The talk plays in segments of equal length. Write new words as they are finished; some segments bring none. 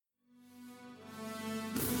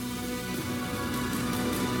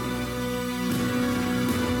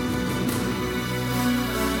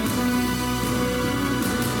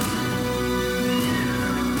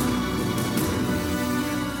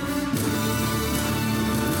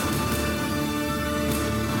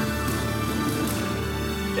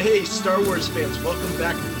Hey, Star Wars fans, welcome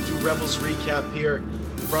back to Rebels Recap here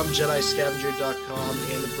from JediScavenger.com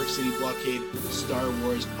and the Brick City Blockade Star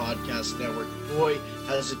Wars Podcast Network. Boy,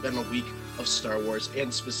 has it been a week of Star Wars,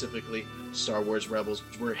 and specifically Star Wars Rebels.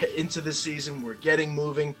 We're into this season, we're getting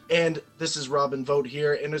moving, and this is Robin Vogt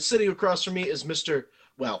here, and sitting across from me is Mr.,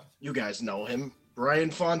 well, you guys know him, Brian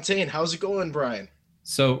Fontaine. How's it going, Brian?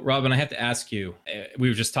 So, Robin, I have to ask you, we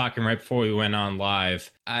were just talking right before we went on live.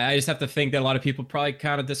 I just have to think that a lot of people probably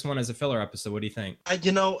counted this one as a filler episode. What do you think?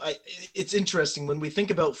 It's interesting. When we think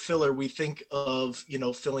about filler, we think of,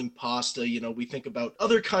 filling pasta. We think about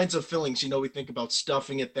other kinds of fillings. We think about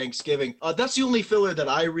stuffing at Thanksgiving. That's the only filler that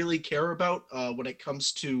I really care about when it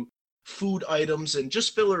comes to food items and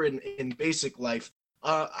just filler in basic life.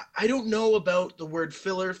 I don't know about the word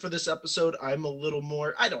filler for this episode. I'm a little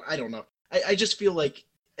more, I don't know. I just feel like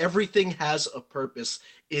everything has a purpose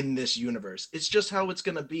in this universe. It's just how it's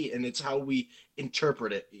going to be, and it's how we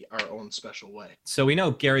interpret it our own special way. So we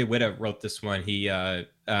know Gary Whitta wrote this one. He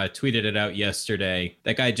tweeted it out yesterday.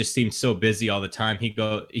 That guy just seems so busy all the time.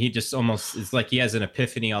 He just almost, it's like he has an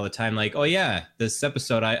epiphany all the time. Like, oh yeah, this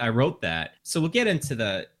episode, I wrote that. So we'll get into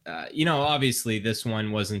the, obviously this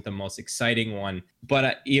one wasn't the most exciting one,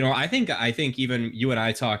 but I think even you and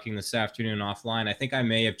I talking this afternoon offline, I think I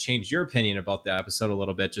may have changed your opinion about the episode a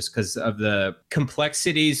little bit just because of the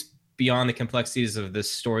complexities beyond the complexities of this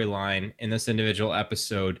storyline in this individual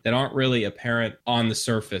episode that aren't really apparent on the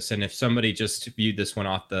surface. And if somebody just viewed this one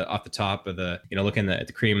off the top of the, looking at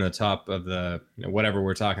the cream on the top of the, whatever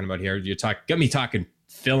we're talking about here, get me talking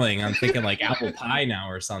filling. I'm thinking like apple pie now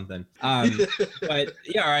or something. But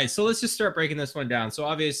yeah, all right. So let's just start breaking this one down. So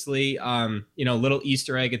obviously, little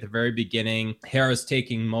Easter egg at the very beginning. Hera's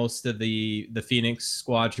taking most of the Phoenix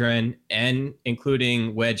Squadron, and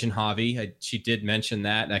including Wedge and Javi. She did mention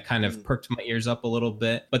that. That kind of perked my ears up a little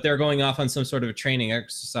bit. But they're going off on some sort of a training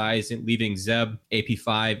exercise and leaving Zeb,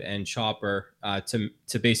 AP5, and Chopper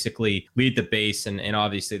to basically lead the base. And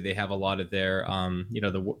obviously they have a lot of their,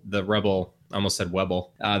 the rebel. I almost said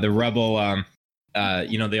Webble. The rebel,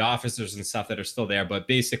 the officers and stuff that are still there, but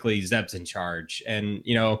basically Zeb's in charge. And,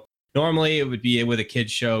 normally it would be with a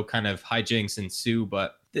kid's show, kind of hijinks ensue,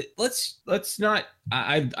 but let's not,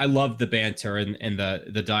 I love the banter and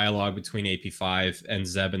the dialogue between AP5 and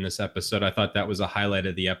Zeb in this episode. I thought that was a highlight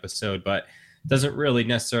of the episode, but doesn't really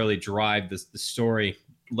necessarily drive the story.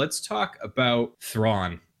 Let's talk about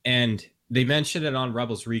Thrawn. And they mentioned it on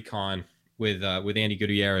Rebels Recon with Andy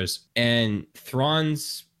Gutierrez, and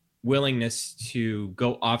Thrawn's willingness to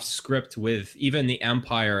go off script with even the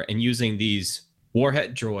Empire and using these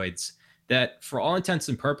warhead droids that for all intents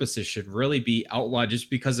and purposes should really be outlawed just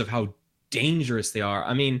because of how dangerous they are.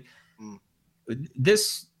 I mean,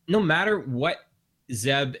 this, no matter what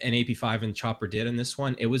Zeb and AP5 and Chopper did in this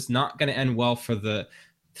one, it was not going to end well for the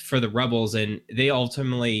rebels, and they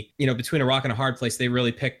ultimately, between a rock and a hard place, they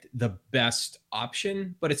really picked the best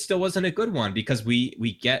option, but it still wasn't a good one because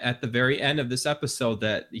we get at the very end of this episode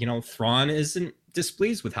that Thrawn isn't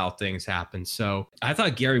displeased with how things happen. So I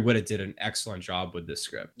thought Gary Whitta did an excellent job with this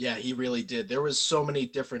script. Yeah, he really did. There was so many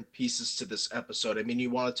different pieces to this episode. I mean, you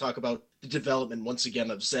want to talk about the development once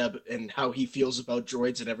again of Zeb and how he feels about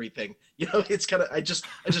droids and everything. It's kind of, I just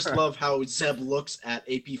love how Zeb looks at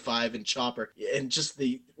AP5 and Chopper, and just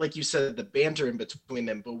the, like you said, the banter in between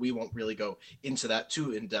them, but we won't really go into that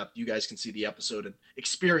too in depth. You guys can see the episode and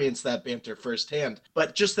experience that banter firsthand.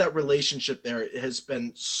 But just that relationship there has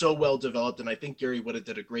been so well developed, and I think Gary Whitta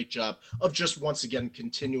did a great job of just once again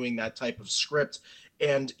continuing that type of script,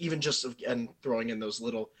 and even just again throwing in those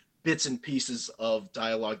little bits and pieces of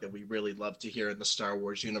dialogue that we really love to hear in the Star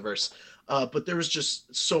Wars universe. But there was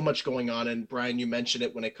just so much going on, and Brian, you mentioned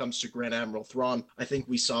it when it comes to Grand Admiral Thrawn. I think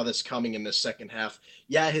we saw this coming in the second half.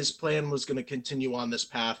 Yeah, his plan was going to continue on this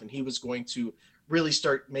path, and he was going to really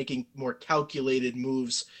start making more calculated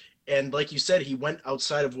moves. And like you said, he went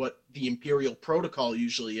outside of what the Imperial protocol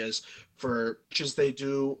usually is for as they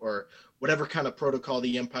do, or whatever kind of protocol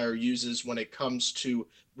the Empire uses when it comes to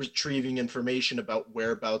retrieving information about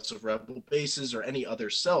whereabouts of rebel bases or any other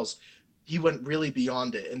cells. He went really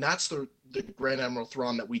beyond it, and that's the Grand Admiral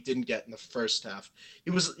Thrawn that we didn't get in the first half.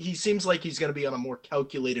 He seems like he's going to be on a more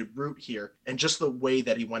calculated route here, and just the way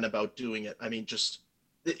that he went about doing it, I mean, just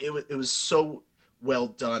it was so well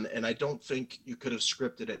done, and I don't think you could have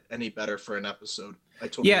scripted it any better for an episode. I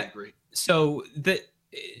totally agree. So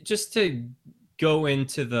just to go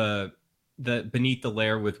into the beneath the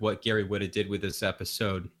layer with what Gary Whitta did with this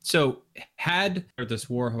episode. So had this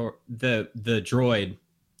the droid,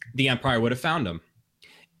 the Empire would have found him.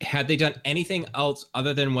 Had they done anything else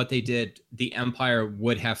other than what they did, the Empire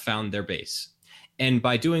would have found their base. And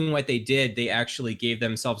by doing what they did, they actually gave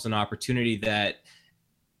themselves an opportunity that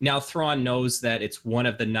now Thrawn knows that it's one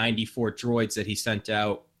of the 94 droids that he sent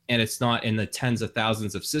out, and it's not in the tens of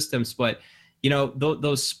thousands of systems. But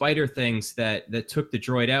those spider things that took the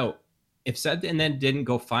droid out, if Zeb and then didn't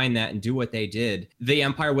go find that and do what they did, the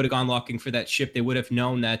Empire would have gone looking for that ship. They would have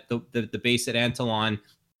known that the base at Antolon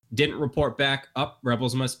didn't report back up.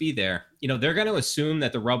 Rebels must be there. They're going to assume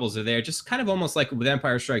that the rebels are there, just kind of almost like with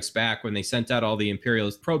Empire Strikes Back when they sent out all the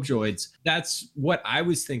Imperialist probe droids. That's what I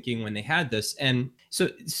was thinking when they had this. And so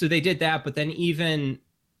they did that. But then even,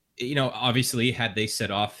 obviously had they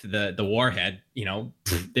set off the warhead,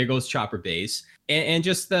 there goes Chopper Base. And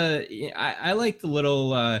just I like the little,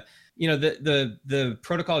 the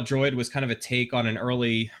protocol droid was kind of a take on an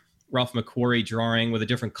early Ralph McQuarrie drawing with a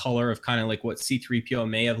different color of kind of like what C-3PO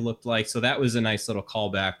may have looked like. So that was a nice little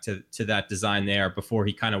callback to that design there before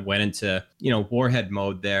he kind of went into, warhead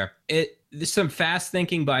mode there. There's some fast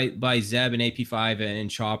thinking by Zeb and AP5 and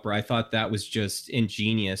Chopper. I thought that was just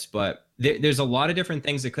ingenious, but there's a lot of different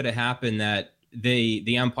things that could have happened that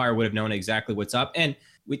the Empire would have known exactly what's up. And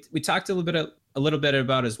we talked a little bit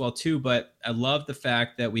about as well too, but I love the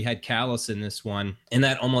fact that we had Kallus in this one and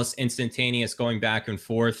that almost instantaneous going back and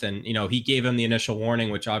forth. And, he gave him the initial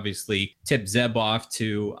warning, which obviously tipped Zeb off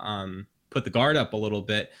to put the guard up a little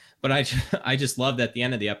bit. But I just loved at the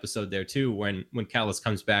end of the episode there too, when Kallus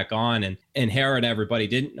comes back on and Hera and everybody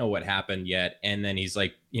didn't know what happened yet. And then he's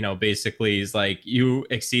like, basically he's like, you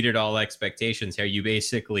exceeded all expectations here. You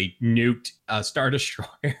basically nuked a Star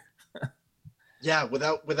Destroyer. Yeah,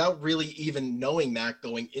 without really even knowing that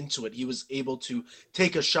going into it, he was able to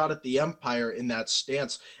take a shot at the Empire in that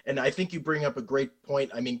stance. And I think you bring up a great point.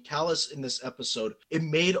 I mean, Kallus in this episode, it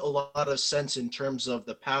made a lot of sense in terms of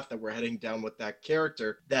the path that we're heading down with that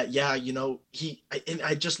character. That,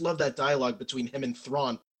 I just love that dialogue between him and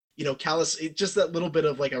Thrawn. Kallus, just that little bit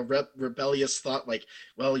of like a rebellious thought, like,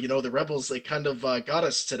 well, the rebels, they kind of got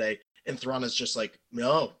us today. And Thrawn is just like,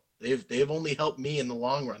 no. They've only helped me in the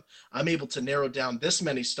long run. I'm able to narrow down this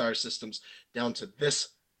many star systems down to this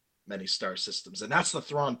many star systems. And that's the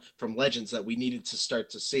Thrawn from Legends that we needed to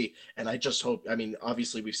start to see. And I just hope,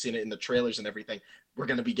 obviously we've seen it in the trailers and everything. We're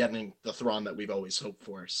going to be getting the Thrawn that we've always hoped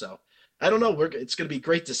for. So I don't know. It's going to be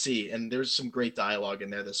great to see. And there's some great dialogue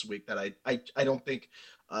in there this week that I don't think,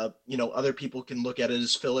 other people can look at it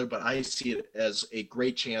as filler, but I see it as a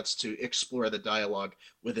great chance to explore the dialogue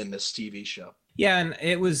within this TV show. Yeah, and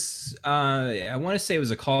it was, I want to say it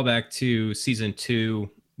was a callback to season 2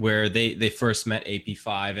 where they first met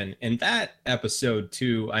AP5. And that episode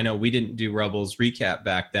too, I know we didn't do Rebels recap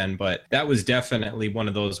back then, but that was definitely one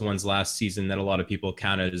of those ones last season that a lot of people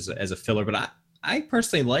counted as a filler. But I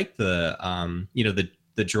personally like the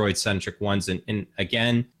droid-centric ones. And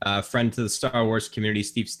again, friend to the Star Wars community,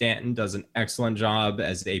 Steve Stanton, does an excellent job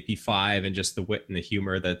as AP5 and just the wit and the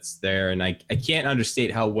humor that's there. And I can't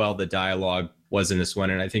understate how well the dialogue was in this one.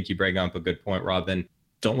 And I think you bring up a good point, Robin.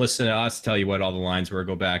 Don't listen to us tell you what all the lines were.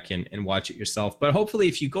 Go back and watch it yourself. But hopefully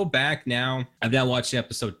if you go back now, I've now watched the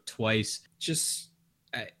episode twice, just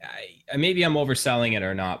I maybe I'm overselling it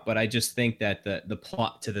or not, but I just think that the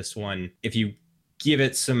plot to this one, if you give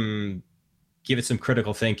it some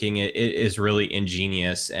critical thinking, it is really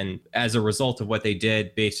ingenious. And as a result of what they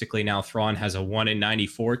did, basically now Thrawn has a 1 in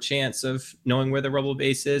 94 chance of knowing where the rebel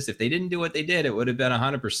base is. If they didn't do what they did, it would have been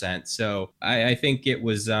 100%. So I think it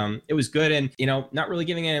was good. And, not really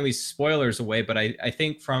giving any spoilers away, but I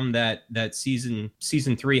think from that season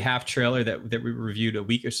 3 half trailer that we reviewed a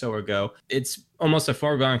week or so ago, it's almost a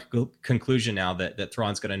foregone conclusion now that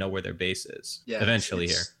Thrawn's going to know where their base is eventually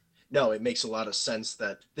here. No, it makes a lot of sense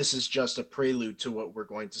that this is just a prelude to what we're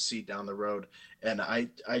going to see down the road. And I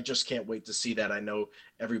just can't wait to see that. I know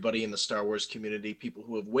everybody in the Star Wars community, people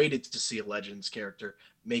who have waited to see a Legends character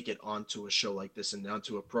make it onto a show like this and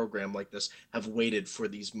onto a program like this, have waited for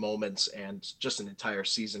these moments and just an entire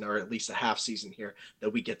season, or at least a half season here, that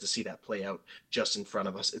we get to see that play out just in front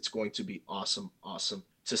of us. It's going to be awesome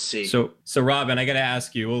to see. So Robin, I got to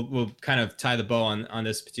ask you, we'll kind of tie the bow on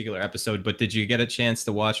this particular episode, but did you get a chance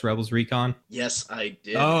to watch Rebels Recon? Yes, I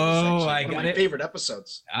did. Oh, I got one of my favorite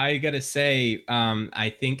episodes. I got to say,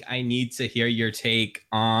 I think I need to hear your take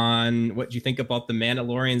on what you think about the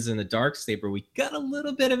Mandalorians and the Darksaber. We got a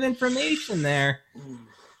little bit of information there.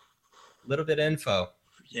 A little bit of info.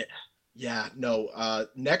 Yeah, no.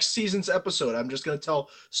 Next season's episode, I'm just going to tell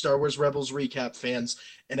Star Wars Rebels recap fans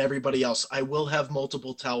and everybody else, I will have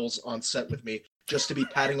multiple towels on set with me just to be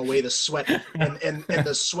patting away the sweat and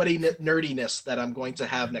the sweaty nerdiness that I'm going to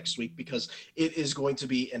have next week, because it is going to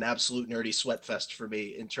be an absolute nerdy sweat fest for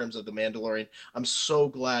me in terms of The Mandalorian. I'm so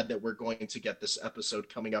glad that we're going to get this episode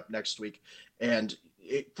coming up next week, and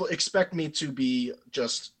expect me to be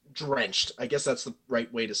just drenched. I guess that's the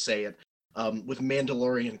right way to say it. With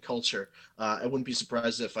Mandalorian culture. I wouldn't be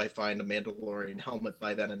surprised if I find a Mandalorian helmet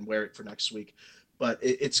by then and wear it for next week. But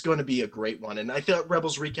it's going to be a great one. And I thought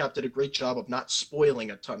Rebels Recap did a great job of not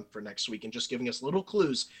spoiling a ton for next week and just giving us little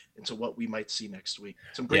clues into what we might see next week.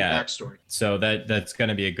 Some great backstory. So that's going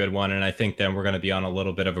to be a good one. And I think then we're going to be on a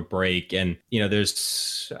little bit of a break. And,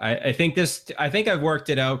 I think I've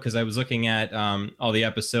worked it out because I was looking at all the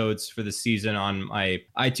episodes for the season on my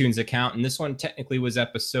iTunes account. And this one technically was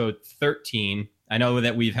episode 13. I know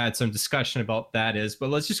that we've had some discussion about that but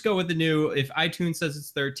let's just go with the new. If iTunes says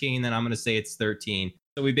it's 13, then I'm going to say it's 13.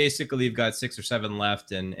 So we basically have got 6 or 7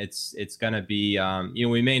 left, and it's going to be,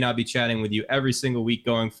 we may not be chatting with you every single week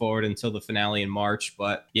going forward until the finale in March,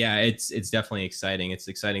 but yeah, it's definitely exciting. It's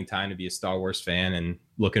an exciting time to be a Star Wars fan, and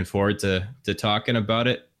looking forward to talking about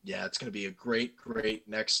it. Yeah, it's going to be a great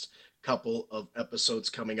next couple of episodes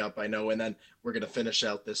coming up, I know, and then we're going to finish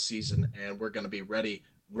out this season, and we're going to be ready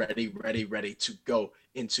to go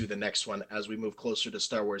into the next one as we move closer to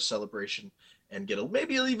Star Wars Celebration and get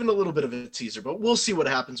maybe even a little bit of a teaser, but we'll see what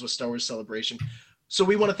happens with Star Wars Celebration. So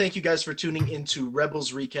we want to thank you guys for tuning into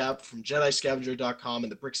Rebels Recap from JediScavenger.com and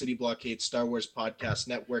the Brick City Blockade Star Wars Podcast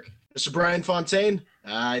Network. Mr. Brian Fontaine,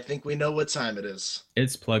 I think we know what time it is.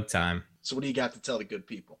 It's plug time. So what do you got to tell the good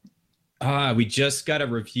people? We just got a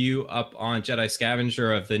review up on Jedi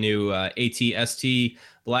Scavenger of the new AT-ST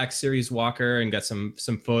Black Series Walker, and got some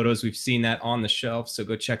photos. We've seen that on the shelf, so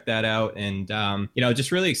go check that out. And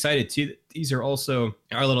just really excited too. These are also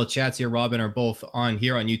our little chats here, Robin, are both on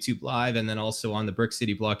here on YouTube Live, and then also on the Brick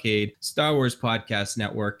City Blockade Star Wars Podcast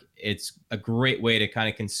Network. It's a great way to kind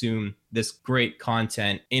of consume this great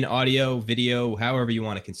content in audio, video, however you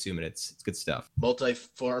want to consume it. It's good stuff.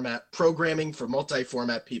 Multi-format programming for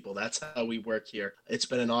multi-format people. That's how we work here. It's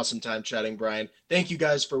been an awesome time chatting, Brian. Thank you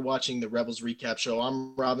guys for watching the Rebels Recap Show.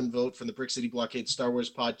 I'm Robin Vogt from the Brick City Blockade Star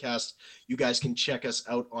Wars Podcast. You guys can check us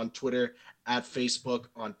out on Twitter, at Facebook,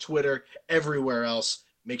 on Twitter, everywhere else.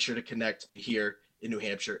 Make sure to connect here in New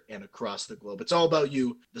Hampshire and across the globe. It's all about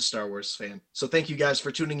you, the Star Wars fan. So thank you guys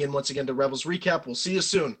for tuning in once again to Rebels Recap. We'll see you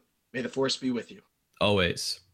soon. May the Force be with you. Always.